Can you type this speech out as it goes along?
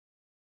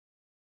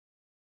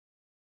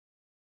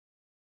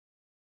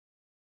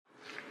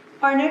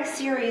Our next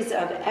series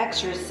of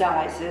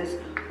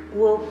exercises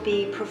will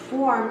be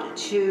performed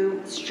to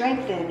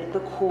strengthen the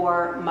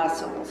core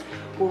muscles.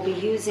 We'll be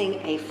using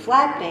a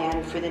flat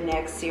band for the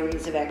next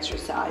series of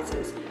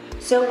exercises.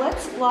 So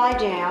let's lie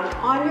down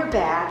on your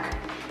back,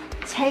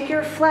 take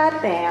your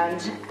flat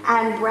band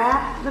and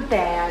wrap the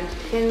band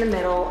in the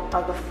middle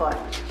of the foot.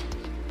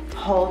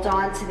 Hold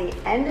on to the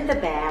end of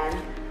the band.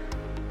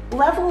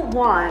 Level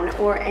 1,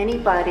 or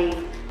anybody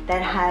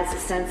that has a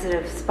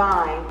sensitive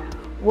spine,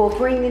 will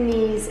bring the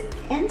knees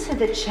into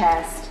the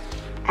chest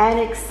and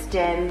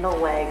extend the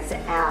legs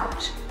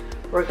out.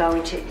 We're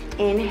going to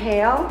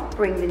inhale,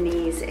 bring the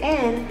knees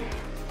in,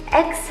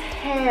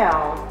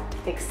 exhale,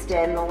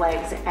 extend the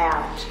legs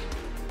out.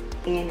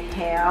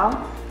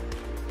 Inhale,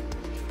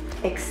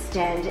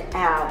 extend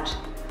out.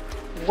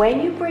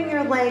 When you bring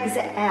your legs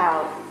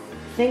out,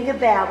 think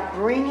about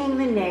bringing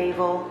the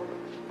navel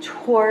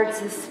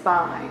towards the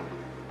spine.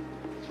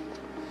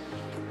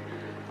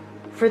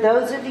 For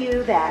those of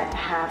you that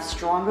have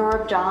stronger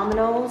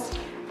abdominals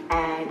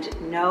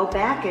and no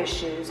back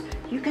issues,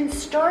 you can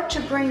start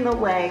to bring the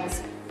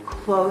legs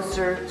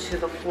closer to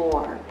the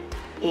floor.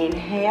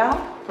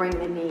 Inhale, bring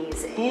the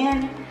knees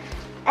in.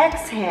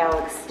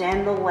 Exhale,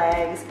 extend the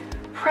legs,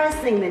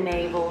 pressing the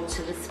navel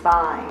to the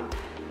spine.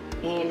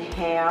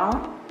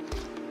 Inhale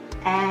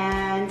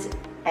and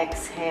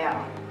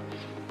exhale.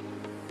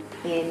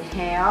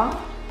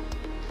 Inhale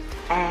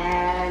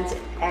and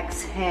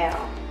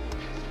exhale.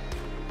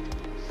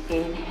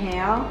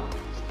 Inhale,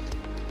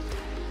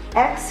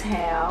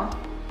 exhale,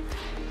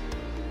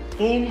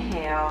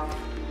 inhale,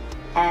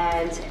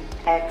 and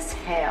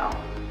exhale.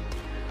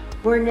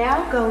 We're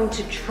now going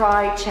to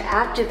try to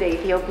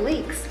activate the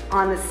obliques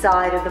on the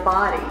side of the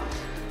body.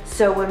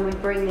 So when we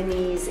bring the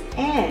knees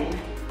in,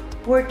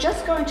 we're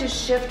just going to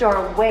shift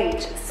our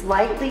weight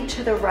slightly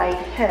to the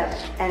right hip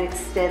and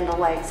extend the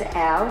legs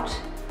out.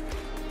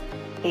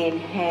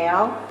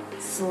 Inhale,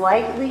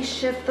 slightly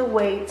shift the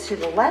weight to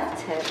the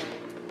left hip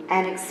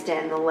and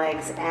extend the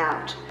legs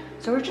out.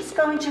 So we're just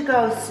going to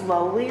go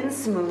slowly and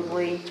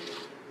smoothly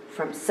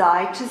from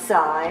side to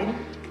side.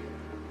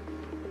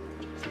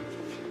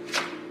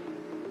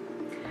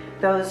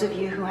 Those of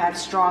you who have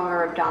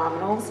stronger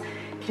abdominals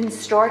can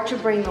start to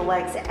bring the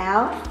legs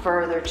out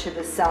further to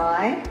the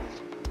side.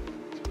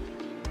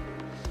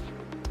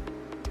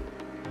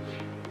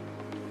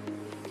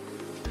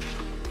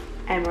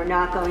 And we're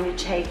not going to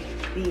take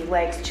the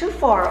legs too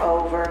far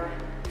over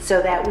so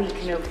that we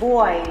can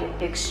avoid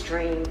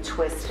extreme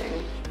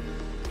twisting.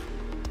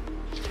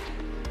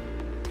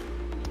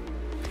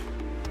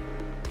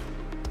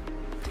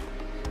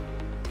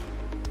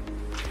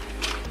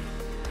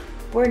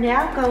 We're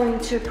now going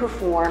to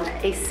perform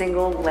a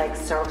single leg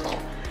circle.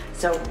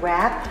 So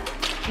wrap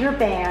your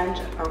band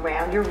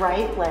around your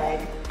right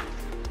leg,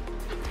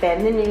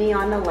 bend the knee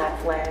on the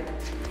left leg,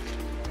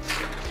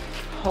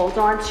 hold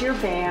on to your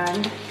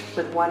band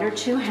with one or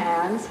two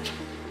hands,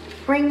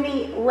 bring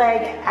the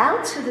leg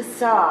out to the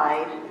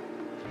side,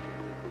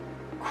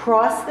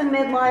 cross the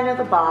midline of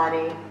the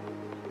body,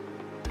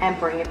 and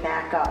bring it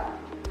back up.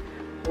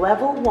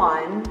 Level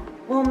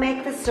 1 will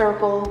make the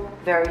circle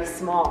very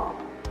small.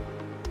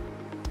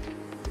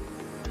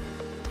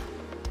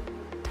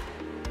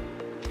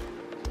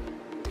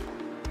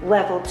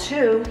 Level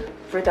 2,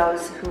 for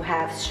those who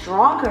have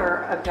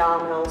stronger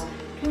abdominals,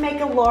 can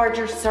make a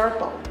larger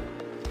circle.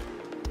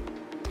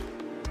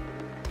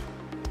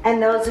 And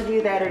those of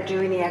you that are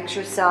doing the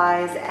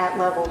exercise at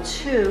level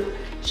 2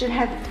 should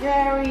have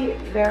very,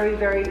 very,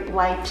 very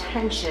light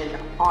tension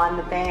on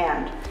the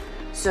band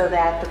so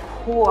that the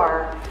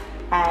core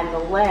and the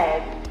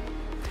leg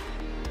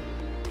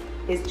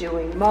is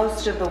doing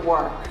most of the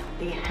work.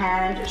 The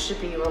hand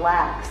should be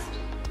relaxed.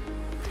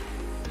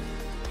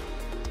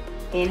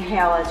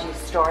 Inhale as you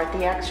start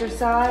the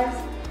exercise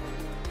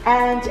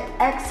and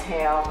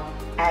exhale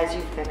as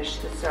you finish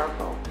the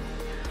circle.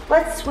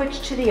 Let's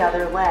switch to the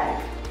other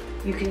leg.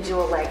 You can do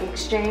a leg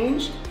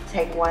exchange.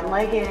 Take one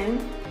leg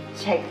in,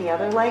 take the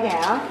other leg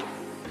out.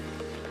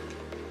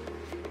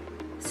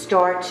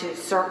 Start to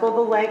circle the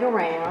leg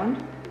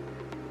around.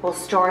 We'll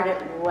start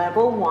at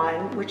level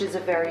 1, which is a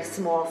very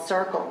small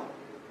circle.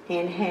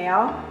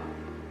 Inhale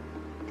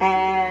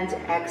and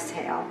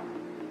exhale.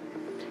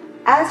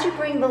 As you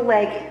bring the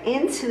leg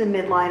into the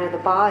midline of the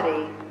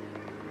body,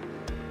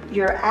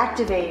 you're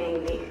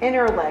activating the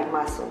inner leg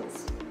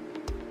muscles.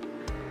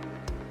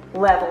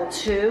 Level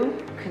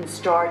 2 can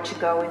start to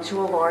go into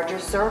a larger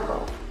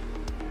circle.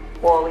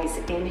 Always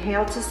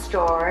inhale to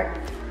start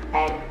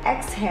and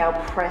exhale,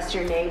 press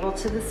your navel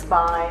to the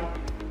spine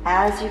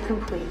as you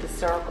complete the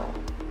circle.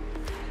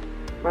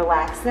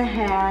 Relax the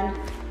hand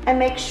and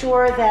make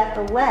sure that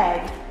the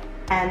leg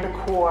and the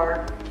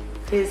core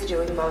is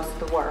doing most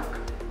of the work.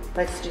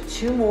 Let's do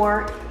 2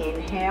 more.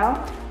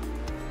 Inhale,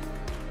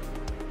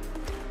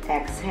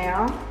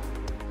 exhale,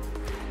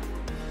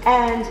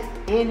 and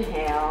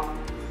inhale,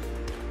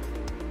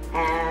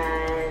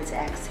 and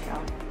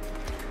exhale.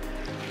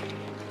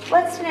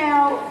 Let's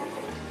now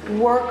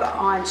work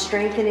on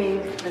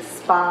strengthening the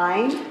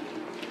spine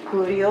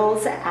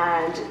gluteals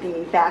and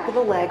the back of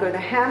the leg or the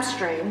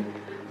hamstring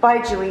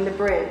by doing the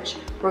bridge.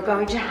 We're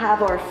going to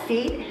have our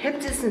feet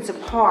hip distance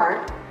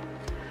apart,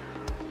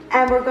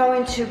 and we're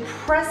going to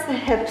press the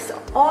hips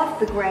off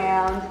the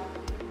ground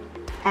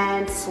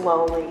and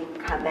slowly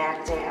come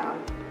back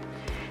down.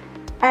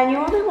 And you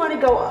only want to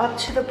go up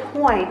to the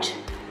point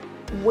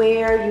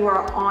where you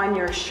are on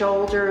your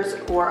shoulders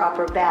or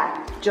upper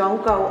back.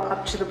 Don't go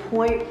up to the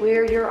point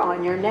where you're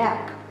on your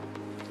neck.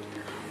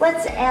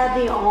 Let's add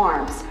the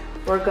arms.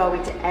 We're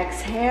going to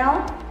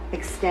exhale,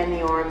 extend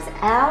the arms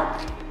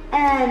out,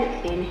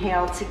 and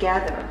inhale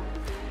together.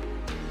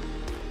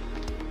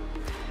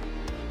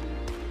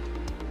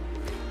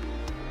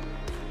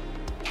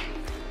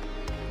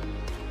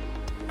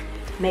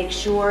 Make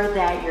sure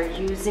that you're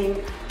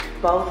using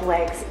both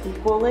legs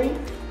equally.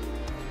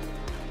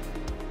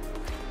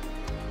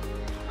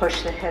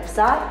 Push the hips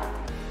up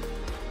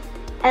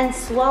and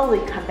slowly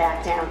come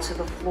back down to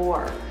the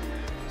floor.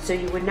 So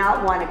you would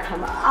not want to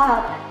come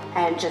up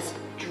and just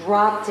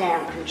drop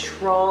down.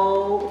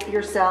 Control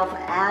yourself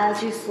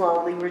as you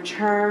slowly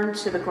return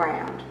to the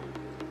ground.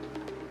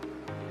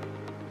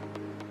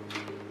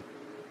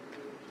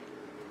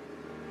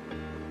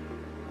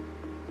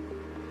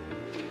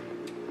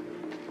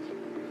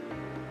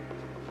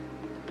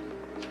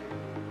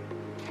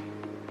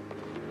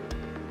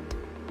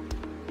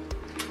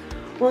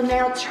 We'll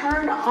now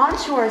turn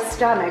onto our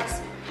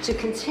stomachs to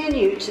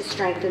continue to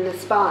strengthen the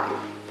spine.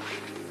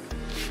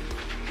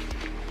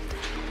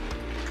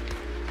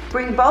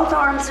 Bring both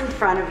arms in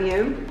front of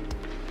you.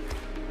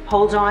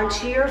 Hold on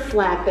to your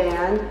flat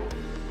band.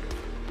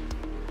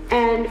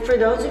 And for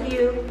those of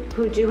you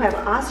who do have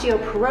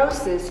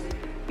osteoporosis,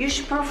 you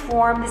should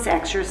perform this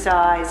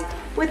exercise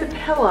with a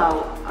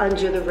pillow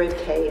under the rib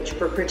cage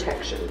for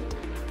protection.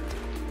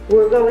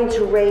 We're going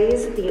to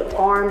raise the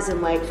arms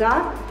and legs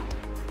up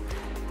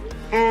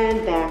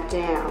and back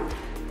down.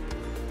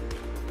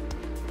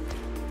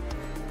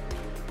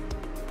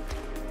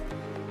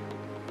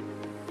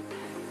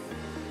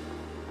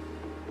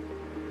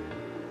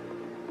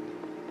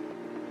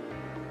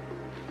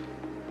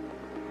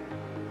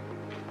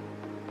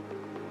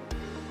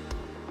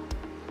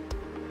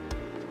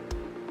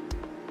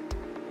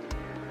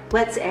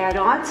 Let's add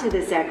on to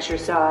this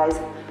exercise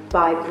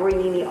by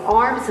bringing the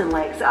arms and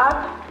legs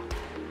up,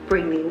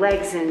 bring the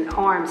legs and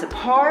arms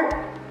apart,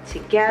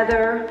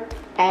 together,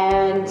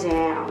 and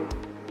down.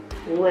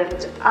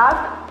 Lift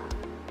up,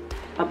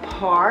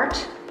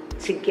 apart,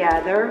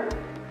 together,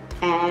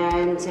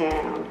 and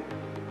down.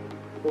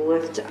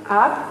 Lift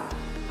up,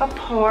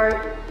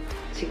 apart,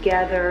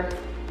 together,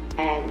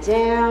 and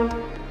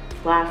down.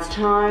 Last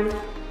time.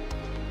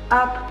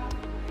 Up,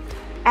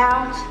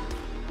 out,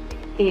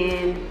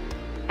 in,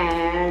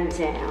 and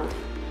down.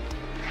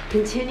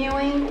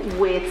 Continuing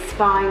with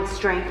spine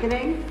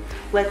strengthening,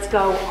 let's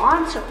go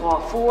onto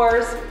all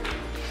fours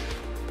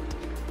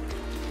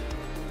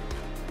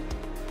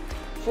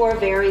for a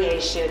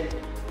variation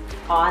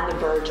on the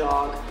bird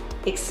dog.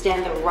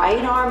 Extend the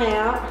right arm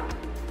out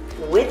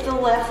with the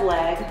left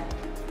leg.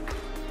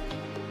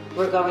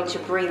 We're going to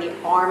bring the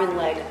arm and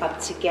leg up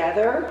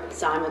together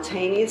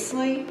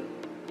simultaneously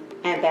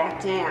and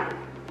back down.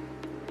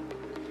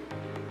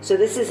 So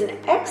this is an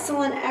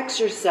excellent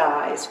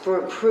exercise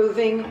for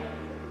improving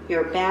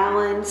your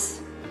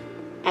balance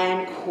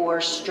and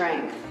core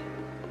strength.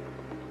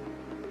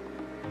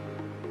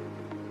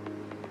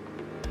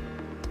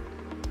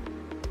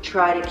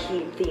 Try to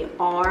keep the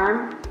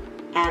arm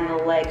and the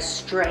leg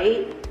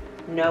straight.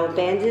 No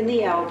bend in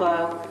the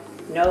elbow,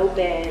 no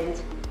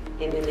bend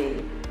in the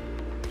knee.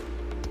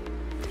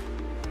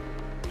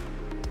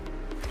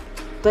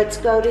 Let's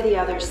go to the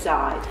other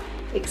side.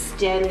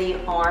 Extend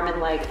the arm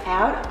and leg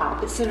out,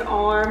 opposite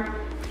arm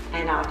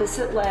and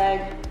opposite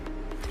leg.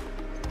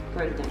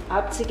 Bring them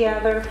up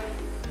together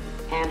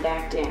and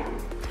back down.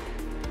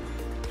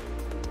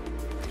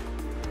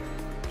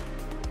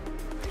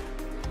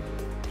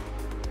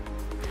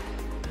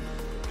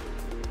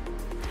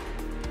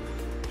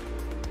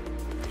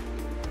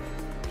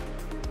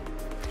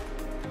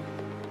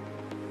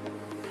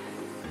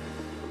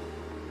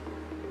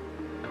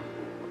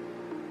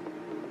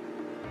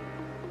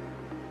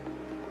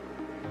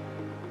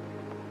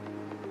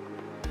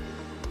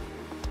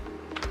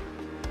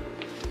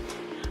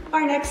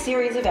 Our next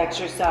series of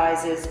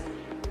exercises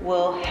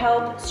will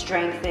help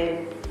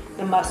strengthen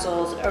the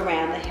muscles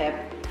around the hip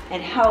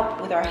and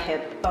help with our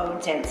hip bone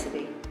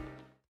density.